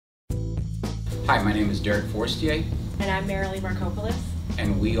Hi, my name is Derek Forestier. And I'm Marilee Markopoulos.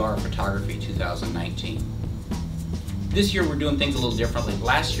 And we are Photography 2019. This year we're doing things a little differently.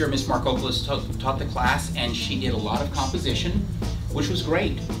 Last year Ms. Markopoulos taught the class and she did a lot of composition, which was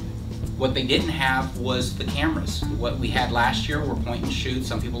great. What they didn't have was the cameras. What we had last year were point and shoot,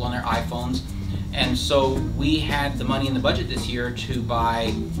 some people on their iPhones. And so we had the money in the budget this year to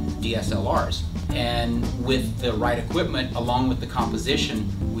buy DSLRs. And with the right equipment, along with the composition,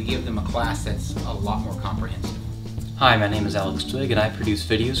 we give them a class that's a lot more comprehensive. Hi, my name is Alex Twig and I produce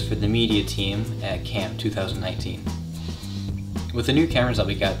videos for the media team at Camp 2019. With the new cameras that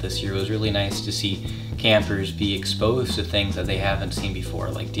we got this year, it was really nice to see campers be exposed to things that they haven't seen before,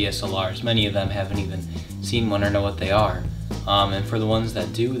 like DSLRs. Many of them haven't even seen one or know what they are. And for the ones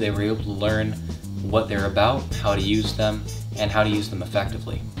that do, they were able to learn what they're about, how to use them, and how to use them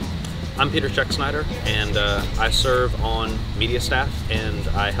effectively. I'm Peter Chuck Snyder, and I serve on media staff, and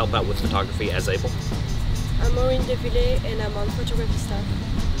I help out with photography as able. I'm Maureen Deville, and I'm on photography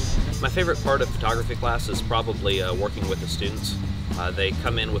staff. My favorite part of photography class is probably working with the students. They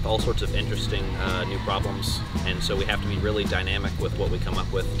come in with all sorts of interesting new problems, and so we have to be really dynamic with what we come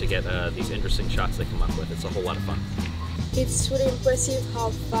up with to get these interesting shots they come up with. It's a whole lot of fun. It's really impressive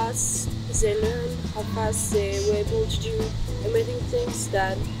how fast they learn, how fast they were able to do amazing things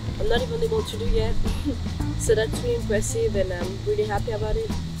that I'm not even able to do yet. So that's really impressive and I'm really happy about it.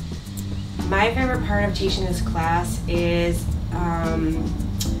 My favorite part of teaching this class is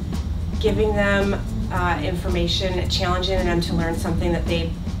giving them information, challenging them to learn something that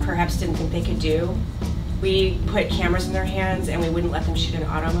they perhaps didn't think they could do. We put cameras in their hands and we wouldn't let them shoot in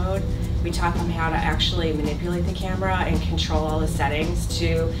auto mode. We taught them how to actually manipulate the camera and control all the settings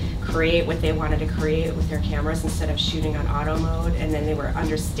to create what they wanted to create with their cameras instead of shooting on auto mode, and then they were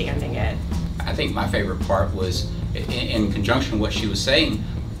understanding it. I think my favorite part was, in conjunction with what she was saying,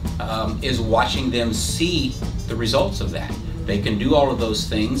 is watching them see the results of that. They can do all of those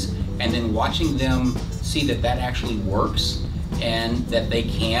things, and then watching them see that that actually works and that they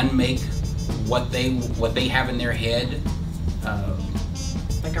can make what they have in their head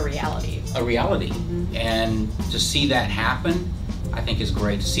like a reality. A reality. Mm-hmm. And to see that happen, I think is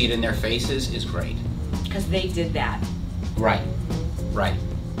great. To see it in their faces is great. Because they did that. Right, right.